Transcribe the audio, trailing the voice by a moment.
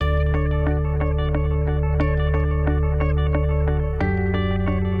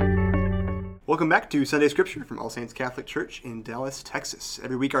Welcome back to Sunday Scripture from All Saints Catholic Church in Dallas, Texas.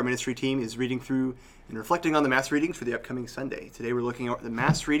 Every week our ministry team is reading through and reflecting on the Mass readings for the upcoming Sunday. Today we're looking at the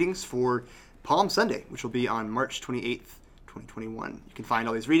Mass readings for Palm Sunday, which will be on March 28th, 2021. You can find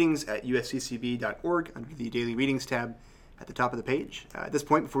all these readings at usccb.org under the Daily Readings tab at the top of the page. At this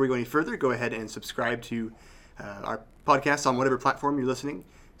point, before we go any further, go ahead and subscribe to our podcast on whatever platform you're listening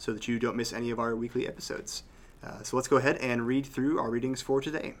so that you don't miss any of our weekly episodes. So let's go ahead and read through our readings for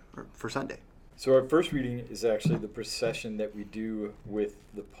today, or for Sunday. So our first reading is actually the procession that we do with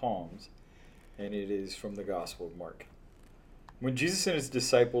the palms, and it is from the Gospel of Mark. When Jesus and his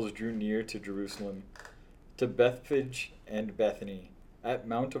disciples drew near to Jerusalem, to Bethphage and Bethany, at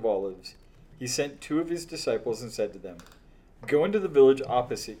Mount of Olives, he sent two of his disciples and said to them, "Go into the village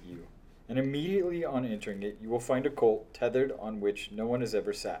opposite you, and immediately on entering it you will find a colt tethered on which no one has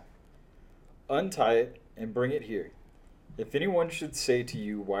ever sat. Untie it and bring it here. If anyone should say to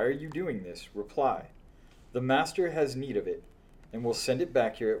you, 'Why are you doing this?' reply, 'The master has need of it, and will send it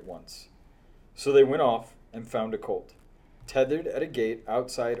back here at once.'" So they went off and found a colt, tethered at a gate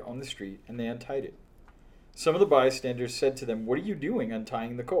outside on the street, and they untied it. Some of the bystanders said to them, "What are you doing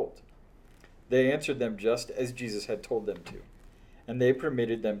untying the colt?" They answered them just as Jesus had told them to, and they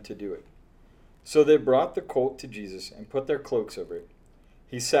permitted them to do it. So they brought the colt to Jesus and put their cloaks over it.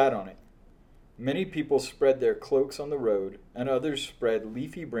 He sat on it. Many people spread their cloaks on the road, and others spread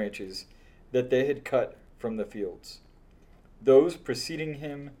leafy branches that they had cut from the fields. Those preceding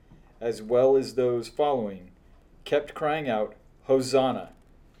him, as well as those following, kept crying out, "Hosanna!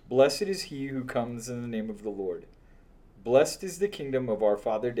 Blessed is he who comes in the name of the Lord. Blessed is the kingdom of our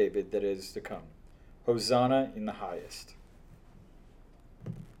father David that is to come. Hosanna in the highest."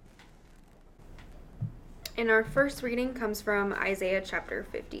 And our first reading comes from Isaiah chapter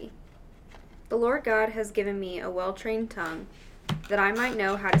 50. The Lord God has given me a well-trained tongue, that I might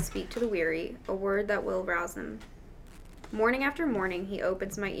know how to speak to the weary, a word that will rouse them. Morning after morning he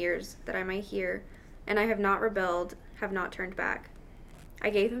opens my ears, that I may hear, and I have not rebelled, have not turned back. I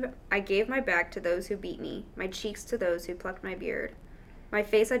gave my back to those who beat me, my cheeks to those who plucked my beard. My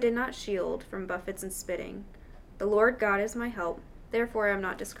face I did not shield from buffets and spitting. The Lord God is my help, therefore I am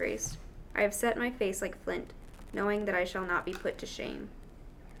not disgraced. I have set my face like flint, knowing that I shall not be put to shame.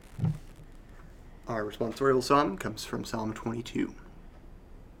 Our responsorial psalm comes from Psalm 22.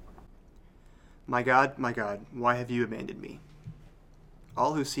 My God, why have you abandoned me?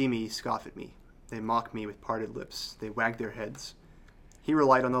 All who see me scoff at me. They mock me with parted lips. They wag their heads. He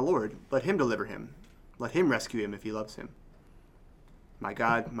relied on the Lord. Let him deliver him. Let him rescue him if he loves him. My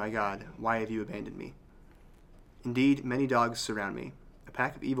God, why have you abandoned me? Indeed, many dogs surround me. A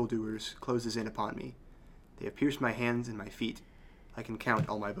pack of evildoers closes in upon me. They have pierced my hands and my feet. I can count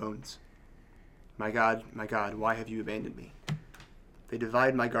all my bones. My God, why have you abandoned me? They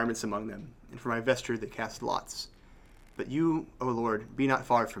divide my garments among them, and for my vesture they cast lots. But you, O Lord, be not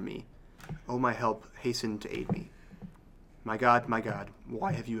far from me. O my help, hasten to aid me. My God,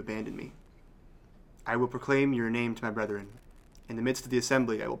 why have you abandoned me? I will proclaim your name to my brethren. In the midst of the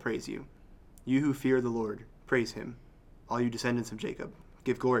assembly I will praise you. You who fear the Lord, praise him. All you descendants of Jacob,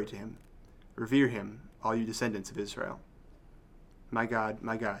 give glory to him. Revere him, all you descendants of Israel. My God,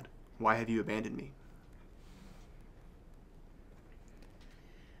 why have you abandoned me?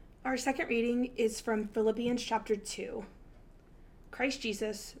 Our second reading is from Philippians chapter 2. Christ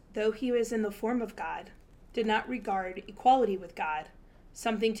Jesus, though he was in the form of God, did not regard equality with God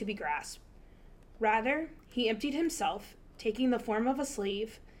something to be grasped. Rather, he emptied himself, taking the form of a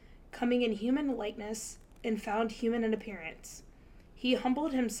slave, coming in human likeness, and found human in appearance. He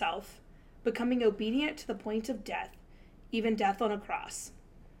humbled himself, becoming obedient to the point of death, even death on a cross.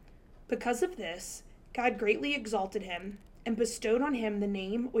 Because of this, God greatly exalted him and bestowed on him the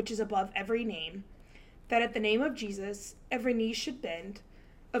name which is above every name, that at the name of Jesus every knee should bend,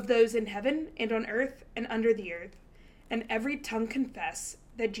 of those in heaven and on earth and under the earth, and every tongue confess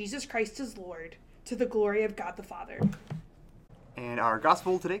that Jesus Christ is Lord, to the glory of God the Father. And our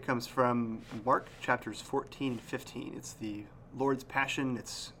gospel today comes from Mark chapters 14 and 15. It's the Lord's Passion.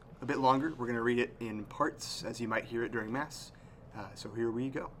 It's a bit longer. We're going to read it in parts, as you might hear it during Mass. So here we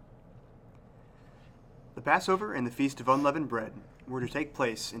go. The Passover and the Feast of Unleavened Bread were to take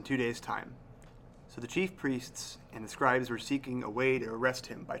place in 2 days' time. So the chief priests and the scribes were seeking a way to arrest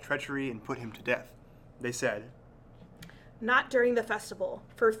him by treachery and put him to death. They said, "Not during the festival,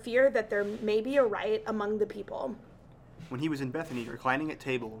 for fear that there may be a riot among the people." When he was in Bethany, reclining at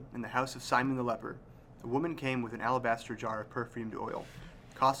table in the house of Simon the leper, a woman came with an alabaster jar of perfumed oil,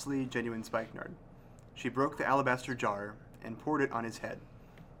 costly, genuine spikenard. She broke the alabaster jar and poured it on his head.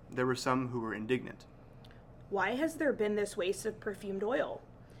 There were some who were indignant. "Why has there been this waste of perfumed oil?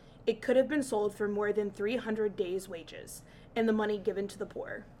 It could have been sold for more than 300 days' wages, and the money given to the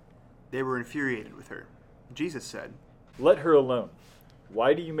poor. They were infuriated with her. Jesus said, "Let her alone.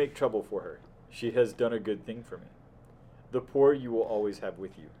 Why do you make trouble for her? She has done a good thing for me. The poor you will always have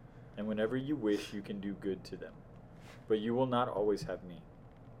with you, and whenever you wish you can do good to them. But you will not always have me.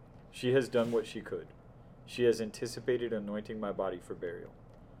 She has done what she could. She has anticipated anointing my body for burial.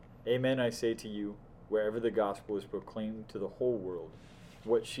 Amen, I say to you, wherever the gospel is proclaimed to the whole world,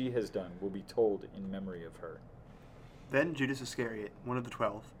 what she has done will be told in memory of her." Then Judas Iscariot, one of the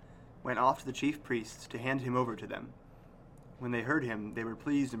 12, went off to the chief priests to hand him over to them. When they heard him, they were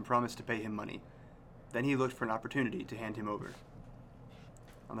pleased and promised to pay him money. Then he looked for an opportunity to hand him over.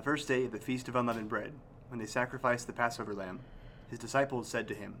 On the first day of the Feast of Unleavened Bread, when they sacrificed the Passover lamb, his disciples said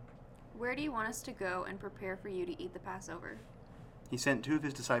to him, "Where do you want us to go and prepare for you to eat the Passover?" He sent 2 of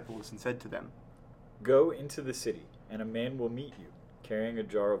his disciples and said to them, "Go into the city, and a man will meet you, carrying a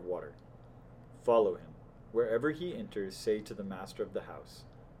jar of water. Follow him. Wherever he enters, say to the master of the house,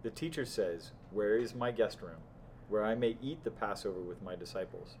 'The teacher says, where is my guest room, where I may eat the Passover with my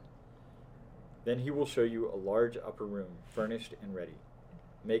disciples?' Then he will show you a large upper room, furnished and ready.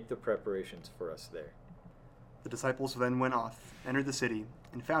 Make the preparations for us there." The disciples then went off, entered the city,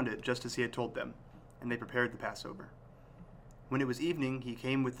 and found it just as he had told them, and they prepared the Passover. When it was evening, he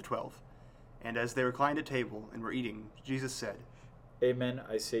came with the 12, and as they reclined at table and were eating, Jesus said, "Amen,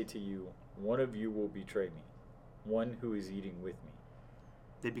 I say to you, one of you will betray me, one who is eating with me."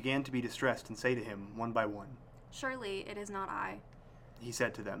 They began to be distressed and say to him, one by one, "Surely it is not I." He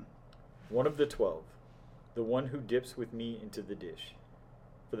said to them, "One of the 12, the one who dips with me into the dish.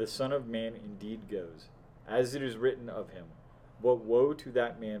 For the Son of Man indeed goes, as it is written of him, but woe to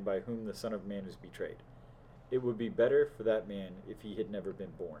that man by whom the Son of Man is betrayed. It would be better for that man if he had never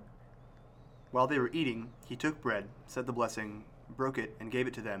been born." While they were eating, he took bread, said the blessing, broke it, and gave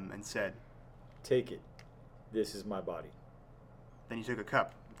it to them, and said, "Take it. This is my body." Then he took a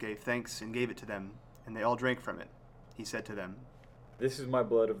cup, gave thanks, and gave it to them, and they all drank from it. He said to them, "This is my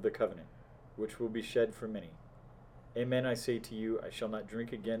blood of the covenant, which will be shed for many. Amen, I say to you, I shall not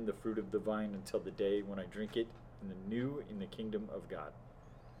drink again the fruit of the vine until the day when I drink it new in the kingdom of God."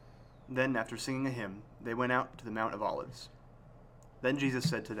 Then, after singing a hymn, they went out to the Mount of Olives. Then Jesus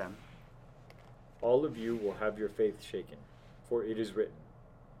said to them, "All of you will have your faith shaken, for it is written,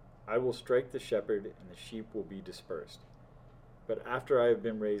 'I will strike the shepherd, and the sheep will be dispersed.' But after I have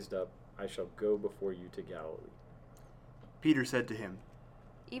been raised up, I shall go before you to Galilee." Peter said to him,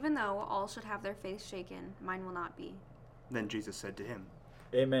 "Even though all should have their faith shaken, mine will not be." Then Jesus said to him,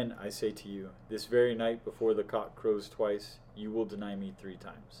 "Amen, I say to you, this very night before the cock crows twice, you will deny me 3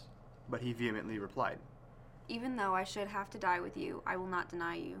 times. But he vehemently replied, "Even though I should have to die with you, I will not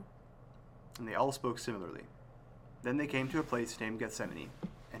deny you." and they all spoke similarly. Then they came to a place named Gethsemane,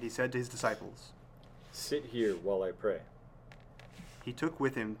 and he said to his disciples, Sit here while I pray." He took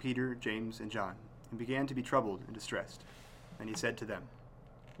with him Peter, James, and John, and began to be troubled and distressed. And he said to them,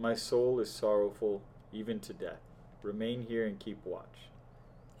 "My soul is sorrowful, even to death. Remain here and keep watch."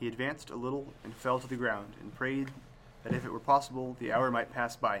 He advanced a little and fell to the ground, and prayed that if it were possible the hour might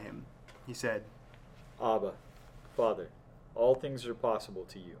pass by him. He said, "Abba, Father, all things are possible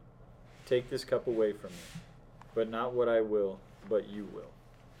to you. Take this cup away from me, but not what I will, but you will."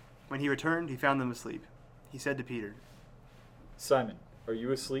 When he returned, he found them asleep. He said to Peter, "Simon, are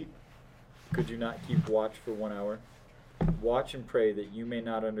you asleep? Could you not keep watch for 1 hour? Watch and pray that you may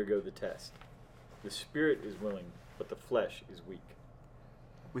not undergo the test. The spirit is willing, but the flesh is weak."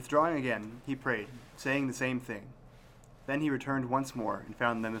 Withdrawing again, he prayed, saying the same thing. Then he returned once more and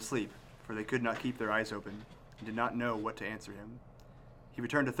found them asleep, for they could not keep their eyes open, and did not know what to answer him. He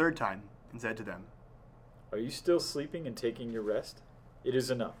returned a third time and said to them, "Are you still sleeping and taking your rest? It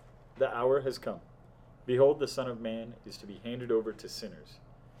is enough. The hour has come. Behold, the Son of Man is to be handed over to sinners.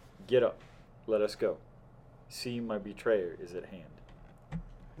 Get up, let us go. See, my betrayer is at hand."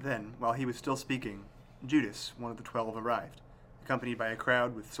 Then, while he was still speaking, Judas, one of the 12, arrived, accompanied by a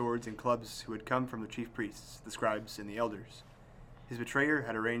crowd with swords and clubs who had come from the chief priests, the scribes, and the elders. His betrayer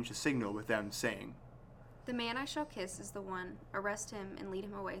had arranged a signal with them, saying, "The man I shall kiss is the one. Arrest him and lead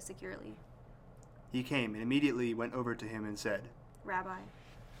him away securely." He came and immediately went over to him and said, "Rabbi."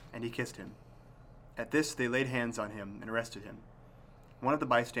 And he kissed him. At this they laid hands on him and arrested him. One of the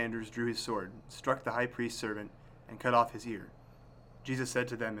bystanders drew his sword, struck the high priest's servant, and cut off his ear. Jesus said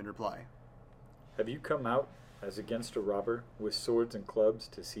to them in reply, "Have you come out, as against a robber, with swords and clubs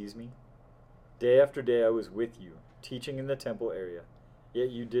to seize me? Day after day I was with you, teaching in the temple area, yet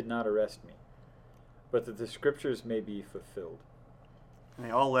you did not arrest me. But that the scriptures may be fulfilled." And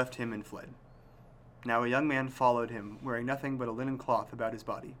they all left him and fled. Now a young man followed him, wearing nothing but a linen cloth about his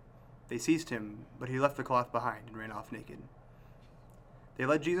body. They seized him, but he left the cloth behind and ran off naked. They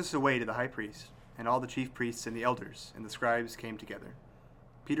led Jesus away to the high priest, and all the chief priests and the elders and the scribes came together.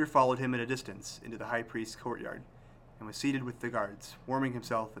 Peter followed him at a distance into the high priest's courtyard, and was seated with the guards, warming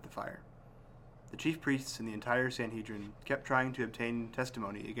himself at the fire. The chief priests and the entire Sanhedrin kept trying to obtain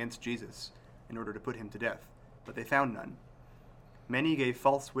testimony against Jesus in order to put him to death, but they found none. Many gave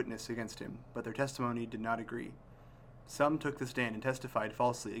false witness against him, but their testimony did not agree. Some took the stand and testified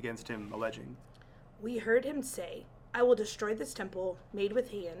falsely against him, alleging, We heard him say, I will destroy this temple made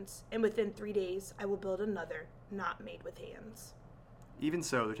with hands, and within 3 days I will build another not made with hands. Even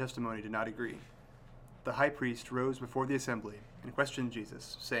so, their testimony did not agree. The high priest rose before the assembly and questioned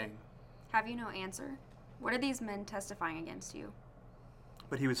Jesus, saying, Have you no answer? What are these men testifying against you?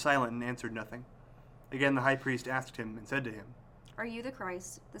 But he was silent and answered nothing. Again the high priest asked him and said to him, Are you the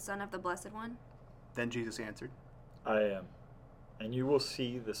Christ, the Son of the Blessed One? Then Jesus answered, I am. And you will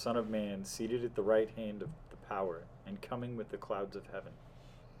see the Son of Man seated at the right hand of the power, and coming with the clouds of heaven.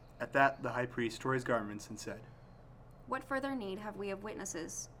 At that the high priest tore his garments and said, What further need have we of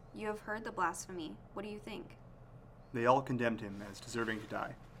witnesses? You have heard the blasphemy. What do you think? They all condemned him as deserving to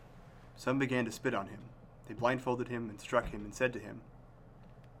die. Some began to spit on him. They blindfolded him and struck him and said to him,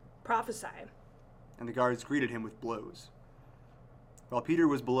 Prophesy. and the guards greeted him with blows. While Peter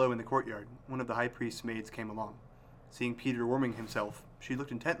was below in the courtyard, one of the high priest's maids came along. Seeing Peter warming himself, she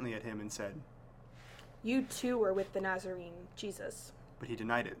looked intently at him and said, You too were with the Nazarene, Jesus. but he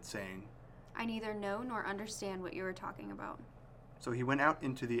denied it, saying, I neither know nor understand what you are talking about. So he went out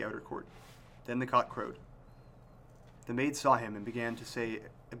into the outer court. Then the cock crowed. The maid saw him and began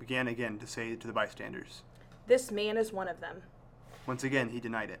again to say to the bystanders. This man is one of them. Once again he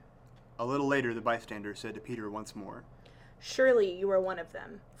denied it. A little later the bystander said to Peter once more. Surely you are one of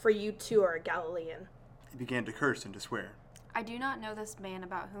them, for you too are a Galilean. He began to curse and to swear, I do not know this man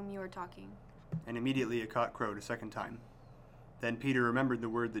about whom you are talking. and immediately a cock crowed a second time. Then Peter remembered the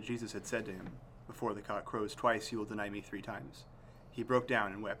word that Jesus had said to him, Before the cock crows twice you will deny me 3 times. He broke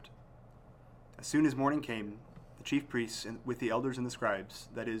down and wept. As soon as morning came, the chief priests with the elders and the scribes,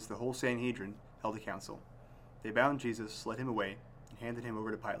 that is, the whole Sanhedrin, held a council. They bound Jesus, led him away, and handed him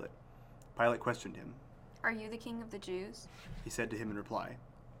over to Pilate. Pilate questioned him. Are you the king of the Jews? He said to him in reply.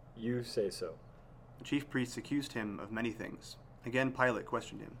 You say so. The chief priests accused him of many things. Again Pilate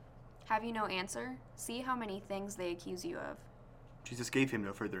questioned him. Have you no answer? See how many things they accuse you of. Jesus gave him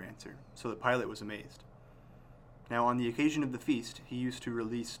no further answer, so that Pilate was amazed. Now on the occasion of the feast, he used to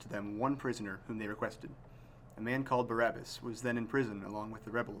release to them one prisoner whom they requested. A man called Barabbas was then in prison along with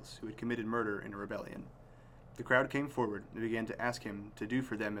the rebels who had committed murder in a rebellion. The crowd came forward and began to ask him to do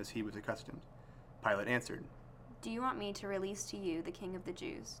for them as he was accustomed. Pilate answered, Do you want me to release to you the king of the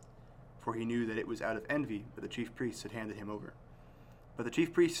Jews? for he knew that it was out of envy that the chief priests had handed him over. But the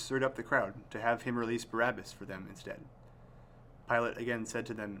chief priests stirred up the crowd to have him release Barabbas for them instead. Pilate again said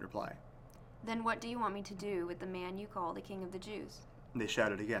to them in reply, Then what do you want me to do with the man you call the king of the Jews? and they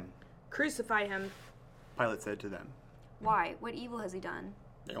shouted again. Crucify him. Pilate said to them. Why? What evil has he done?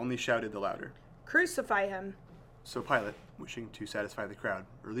 They only shouted the louder. Crucify him. So Pilate, wishing to satisfy the crowd,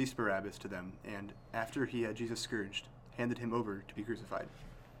 released Barabbas to them, and, after he had Jesus scourged, handed him over to be crucified.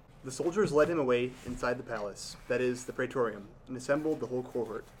 The soldiers led him away inside the palace, that is, the praetorium, and assembled the whole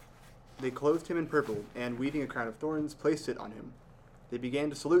cohort. They clothed him in purple, and, weaving a crown of thorns, placed it on him. They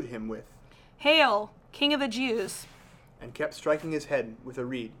began to salute him with, Hail, King of the Jews! and kept striking his head with a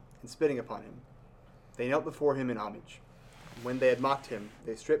reed, and spitting upon him. They knelt before him in homage. When they had mocked him,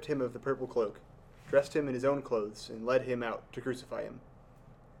 they stripped him of the purple cloak, dressed him in his own clothes, and led him out to crucify him.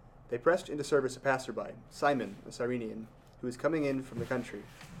 They pressed into service a passerby, Simon, a Cyrenian, who was coming in from the country,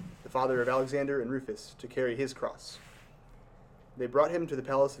 the father of Alexander and Rufus, to carry his cross. They brought him to the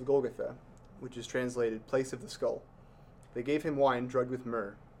palace of Golgotha, which is translated Place of the Skull. They gave him wine drugged with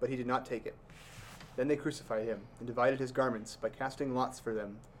myrrh, but he did not take it. Then they crucified him, and divided his garments by casting lots for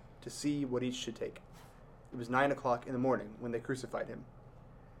them, to see what each should take. It was 9 o'clock in the morning when they crucified him.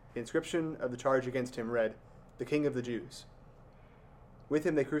 The inscription of the charge against him read, The King of the Jews. With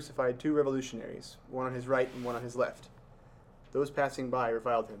him they crucified 2 revolutionaries, one on his right and one on his left. Those passing by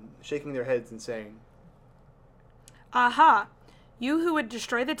reviled him, shaking their heads and saying, Aha! You who would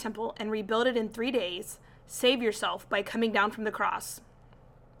destroy the temple and rebuild it in 3 days, save yourself by coming down from the cross.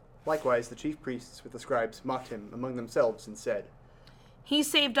 Likewise the chief priests with the scribes mocked him among themselves and said, He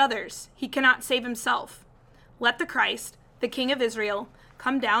saved others. He cannot save himself. Let the Christ, the King of Israel,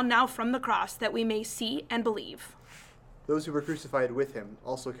 come down now from the cross that we may see and believe. Those who were crucified with him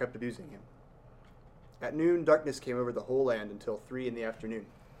also kept abusing him. At noon darkness came over the whole land until 3 in the afternoon.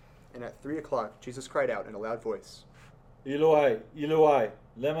 And at 3 o'clock Jesus cried out in a loud voice, Eloi, Eloi,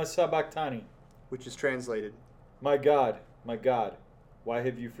 lema sabachthani. which is translated, My God, why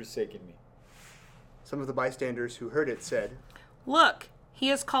have you forsaken me? Some of the bystanders who heard it said, Look, he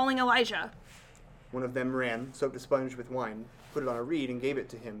is calling Elijah. One of them ran, soaked a sponge with wine, put it on a reed, and gave it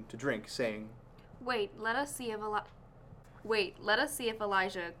to him to drink, saying, Wait, let us see if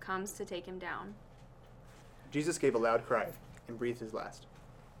Elijah comes to take him down. Jesus gave a loud cry and breathed his last.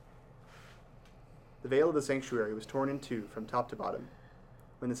 The veil of the sanctuary was torn in two from top to bottom.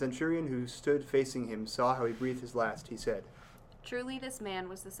 When the centurion who stood facing him saw how he breathed his last, he said, Truly this man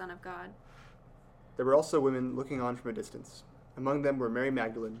was the Son of God. There were also women looking on from a distance. Among them were Mary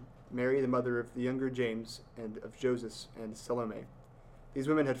Magdalene, Mary the mother of the younger James, and of Joseph and Salome. These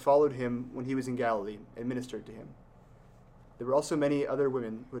women had followed him when he was in Galilee and ministered to him. There were also many other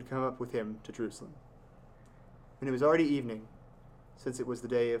women who had come up with him to Jerusalem. When it was already evening, since it was the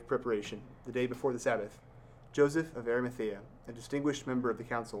day of preparation, the day before the Sabbath, Joseph of Arimathea, a distinguished member of the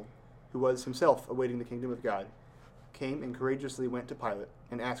council, who was himself awaiting the kingdom of God, came and courageously went to Pilate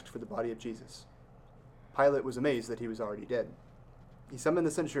and asked for the body of Jesus. Pilate was amazed that he was already dead. He summoned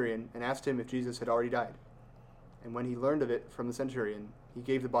the centurion and asked him if Jesus had already died. And when he learned of it from the centurion, he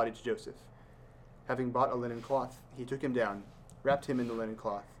gave the body to Joseph. Having bought a linen cloth, he took him down, wrapped him in the linen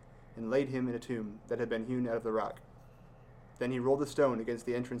cloth, and laid him in a tomb that had been hewn out of the rock. Then he rolled a stone against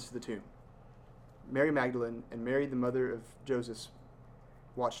the entrance to the tomb. Mary Magdalene and Mary the mother of Joseph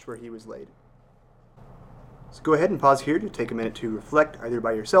watched where he was laid. So go ahead and pause here to take a minute to reflect, either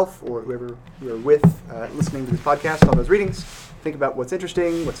by yourself or whoever you're with listening to this podcast on those readings. Think about what's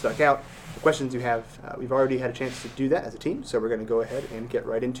interesting, what stuck out, the questions you have. We've already had a chance to do that as a team, so we're going to go ahead and get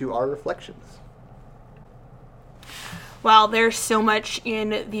right into our reflections. Wow, there's so much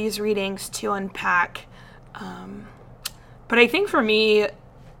in these readings to unpack. But I think for me,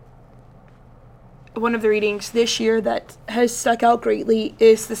 one of the readings this year that has stuck out greatly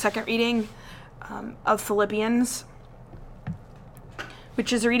is the second reading of Philippians,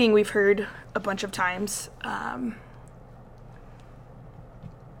 which is a reading we've heard a bunch of times.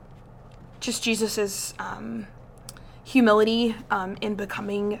 Just Jesus's humility in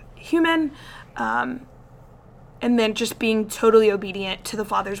becoming human, and then just being totally obedient to the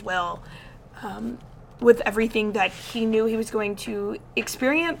Father's will with everything that he knew he was going to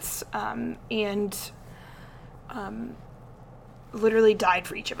experience, and literally died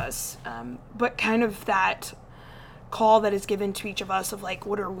for each of us. But kind of that call that is given to each of us of like,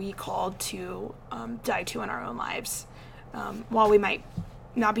 what are we called to die to in our own lives? While we might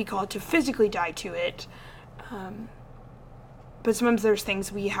not be called to physically die to it, but sometimes there's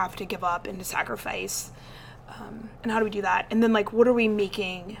things we have to give up and to sacrifice. And how do we do that? And then like, what are we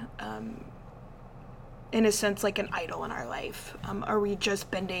making, in a sense, like an idol in our life? Are we just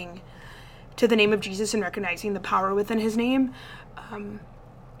bending to the name of Jesus and recognizing the power within his name?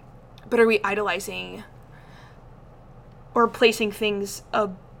 But are we idolizing or placing things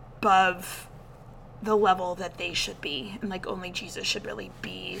above the level that they should be? And like only Jesus should really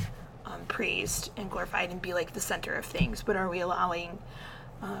be praised and glorified and be like the center of things. But are we allowing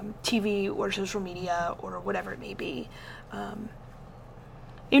TV or social media or whatever it may be? And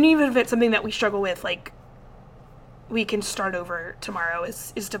even if it's something that we struggle with, like we can start over tomorrow,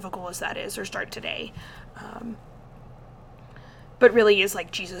 as difficult as that is, or start today. But really is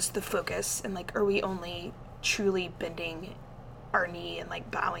like Jesus the focus, and like, are we only truly bending our knee and like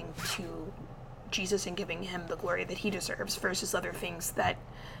bowing to Jesus and giving him the glory that he deserves versus other things that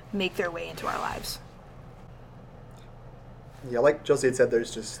make their way into our lives? Yeah, like Chelsea had said,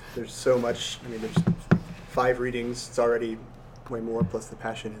 there's so much. I mean, there's 5 readings. It's already way more, plus the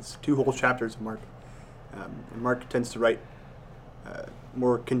Passion is 2 whole chapters of Mark. And Mark tends to write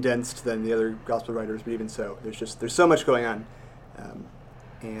more condensed than the other gospel writers, but even so, there's so much going on.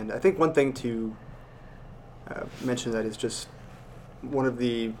 And I think one thing to mention that is just one of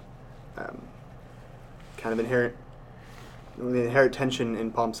the kind of inherent tension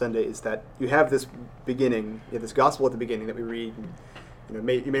in Palm Sunday is that you have this beginning, you have this gospel at the beginning that we read. And, you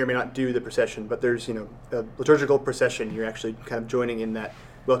may or may not do the procession, but there's a liturgical procession. You're actually kind of joining in that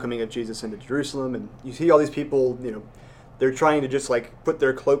welcoming of Jesus into Jerusalem, and you see all these people. They're trying to just like put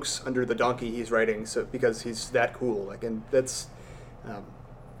their cloaks under the donkey he's riding, so because he's that cool. Like, and that's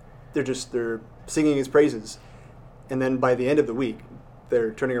they're singing his praises, and then by the end of the week,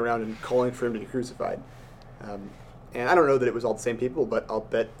 they're turning around and calling for him to be crucified. And I don't know that it was all the same people, but I'll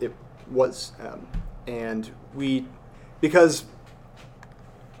bet it was. Because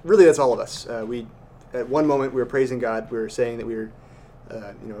really that's all of us. At one moment we were praising God, we were saying that we were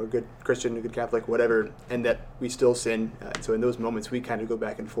a good Christian, a good Catholic, whatever, and that we still sin. So in those moments we kind of go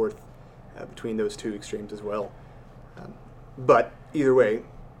back and forth between those two extremes as well. But either way,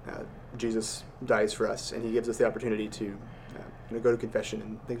 Jesus dies for us, and he gives us the opportunity to go to confession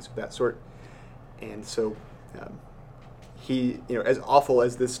and things of that sort. And so he, as awful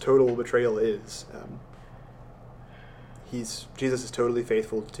as this total betrayal is, Jesus is totally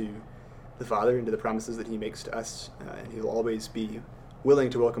faithful to the Father and to the promises that he makes to us, and he'll always be willing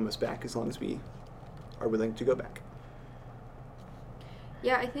to welcome us back as long as we are willing to go back.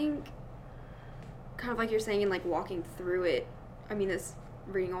 Yeah, I think kind of like you're saying, and like walking through it, I mean, this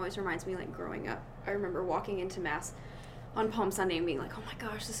reading always reminds me like growing up. I remember walking into Mass on Palm Sunday and being like, oh my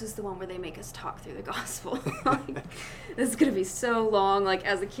gosh, this is the one where they make us talk through the gospel. Like, this is going to be so long, like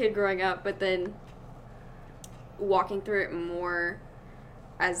as a kid growing up, but then walking through it more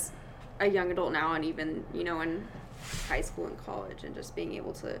as a young adult now, and even, in high school and college, and just being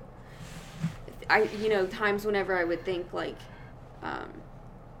able to, times whenever I would think like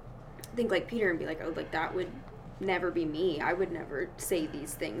Peter and be like, oh, like that would never be me. I would never say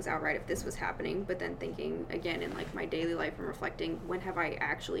these things outright if this was happening. But then thinking again in like my daily life and reflecting, when have I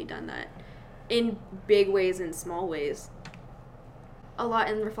actually done that in big ways and small ways? A lot,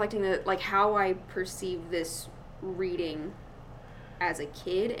 and reflecting that like how I perceive this reading as a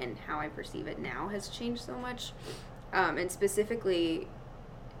kid and how I perceive it now has changed so much. And specifically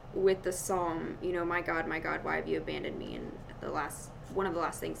with the Psalm, my God, why have you abandoned me? And one of the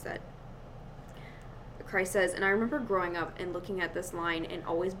last things that Christ says, and I remember growing up and looking at this line and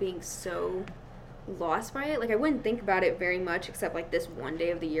always being so lost by it. Like I wouldn't think about it very much except like this one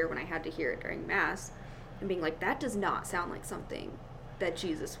day of the year when I had to hear it during Mass, and being like, that does not sound like something that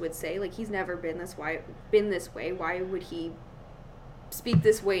Jesus would say. Like he's never been this way. Why would he speak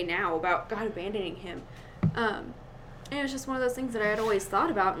this way now about God abandoning him? And it was just one of those things that I had always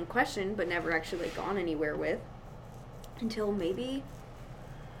thought about and questioned, but never actually like gone anywhere with, until maybe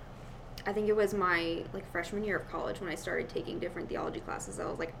I think it was my like freshman year of college when I started taking different theology classes. I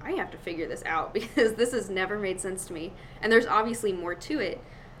was like, I have to figure this out because this has never made sense to me, and there's obviously more to it.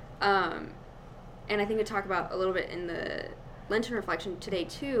 And I think to talk about a little bit in the Lenten reflection today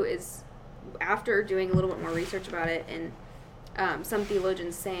too is after doing a little bit more research about it, and some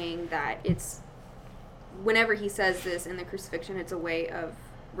theologians saying that it's whenever he says this in the crucifixion, it's a way of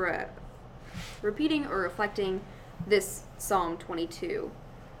repeating or reflecting this Psalm 22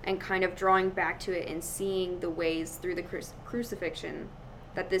 and kind of drawing back to it and seeing the ways through the crucifixion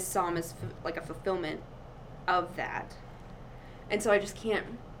that this psalm is like a fulfillment of that. And so I just can't,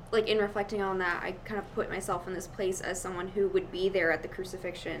 like in reflecting on that, I kind of put myself in this place as someone who would be there at the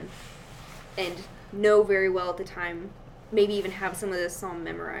crucifixion and know very well at the time, maybe even have some of this psalm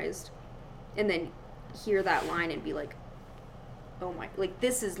memorized, and then hear that line and be like, oh my, like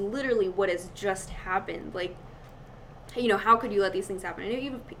this is literally what has just happened. Like, how could you let these things happen? And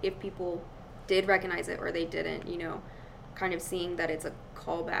even if people did recognize it or they didn't, kind of seeing that it's a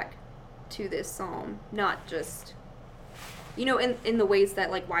callback to this psalm, not just, in the ways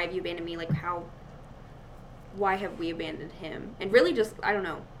that, like, why have you abandoned me? Like, why have we abandoned him? And really just, I don't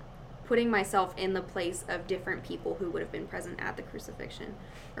know, putting myself in the place of different people who would have been present at the crucifixion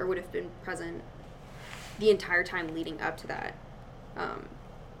or would have been present the entire time leading up to that, kind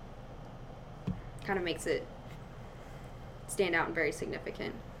of makes it stand out and very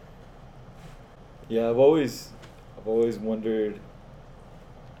significant. Yeah, I've always wondered,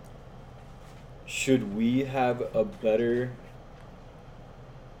 should we have a better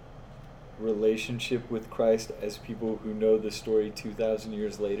relationship with Christ as people who know the story 2,000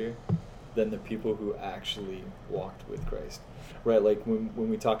 years later than the people who actually walked with Christ? Right, like when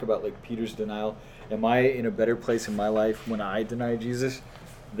we talk about like Peter's denial, am I in a better place in my life when I deny Jesus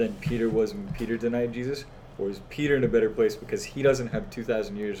than Peter was when Peter denied Jesus? Or is Peter in a better place because he doesn't have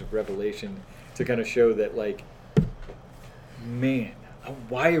 2,000 years of revelation to kind of show that, like, man,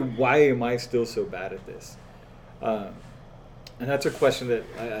 why am I still so bad at this? And that's a question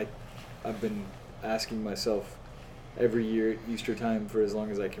that I've been asking myself every year at Easter time for as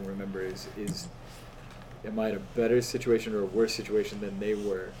long as I can remember is am I in a better situation or a worse situation than they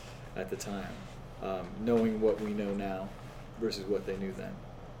were at the time, knowing what we know now versus what they knew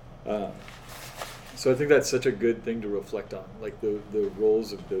then? So I think that's such a good thing to reflect on, like the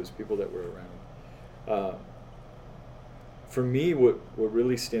roles of those people that were around. For me, what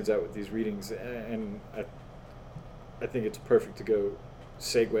really stands out with these readings, and I think it's perfect to go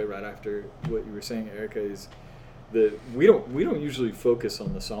segue right after what you were saying, Erica, is that we don't usually focus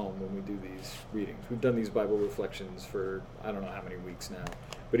on the psalm when we do these readings. We've done these Bible reflections for I don't know how many weeks now,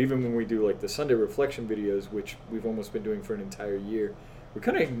 but even when we do like the Sunday reflection videos, which we've almost been doing for an entire year, we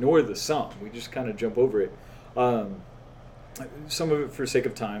kind of ignore the psalm. We just kind of jump over it. Some of it for sake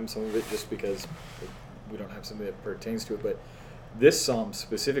of time, some of it just because we don't have something that pertains to it, but this psalm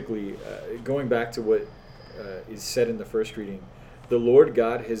specifically, going back to what is said in the first reading, the Lord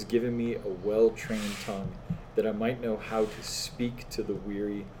God has given me a well-trained tongue that I might know how to speak to the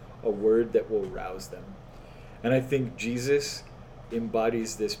weary, a word that will rouse them. And I think Jesus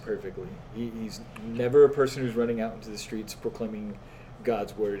embodies this perfectly. He's never a person who's running out into the streets proclaiming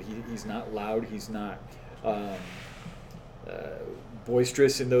God's word. He's not loud. He's not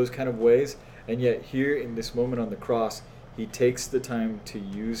boisterous in those kind of ways. And yet here in this moment on the cross, he takes the time to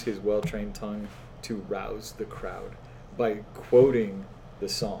use his well-trained tongue to rouse the crowd by quoting the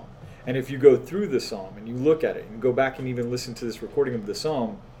psalm. And if you go through the psalm and you look at it and go back and even listen to this recording of the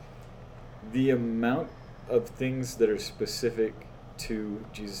psalm, the amount of things that are specific to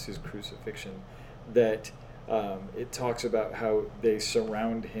Jesus' crucifixion, that it talks about how they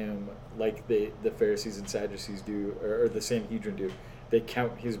surround him like the Pharisees and Sadducees do, or the Sanhedrin do. They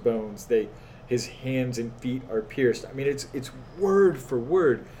count his bones. His hands and feet are pierced. I mean, it's word for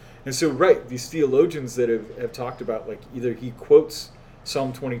word. And so, right, these theologians that have talked about, like, either he quotes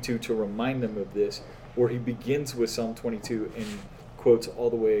Psalm 22 to remind them of this, or he begins with Psalm 22 and quotes all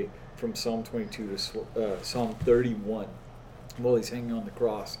the way from Psalm 22 to Psalm 31 while he's hanging on the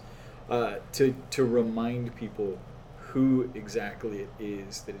cross, to remind people who exactly it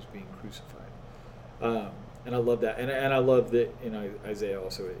is that is being crucified. And I love that. And I love that in Isaiah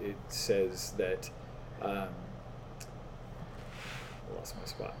also it says that, I lost my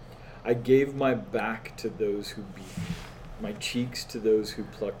spot. I gave my back to those who beat me, my cheeks to those who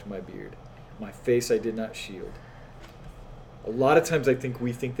plucked my beard. My face I did not shield. A lot of times I think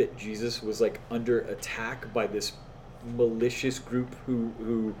we think that Jesus was like under attack by this malicious group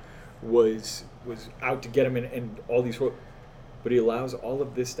who was out to get him and all these, but he allows all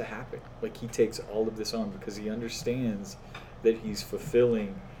of this to happen. Like, he takes all of this on because he understands that he's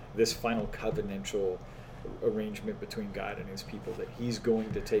fulfilling this final covenantal arrangement between God and his people, that he's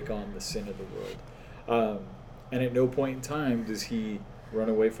going to take on the sin of the world. And at no point in time does he run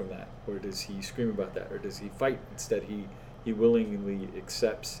away from that, or does he scream about that, or does he fight. Instead, he willingly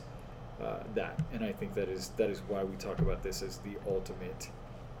accepts that. And I think that is why we talk about this as the ultimate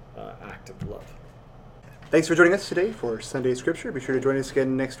act of love. Thanks for joining us today for Sunday Scripture. Be sure to join us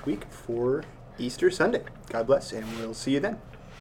again next week for Easter Sunday. God bless, and we'll see you then.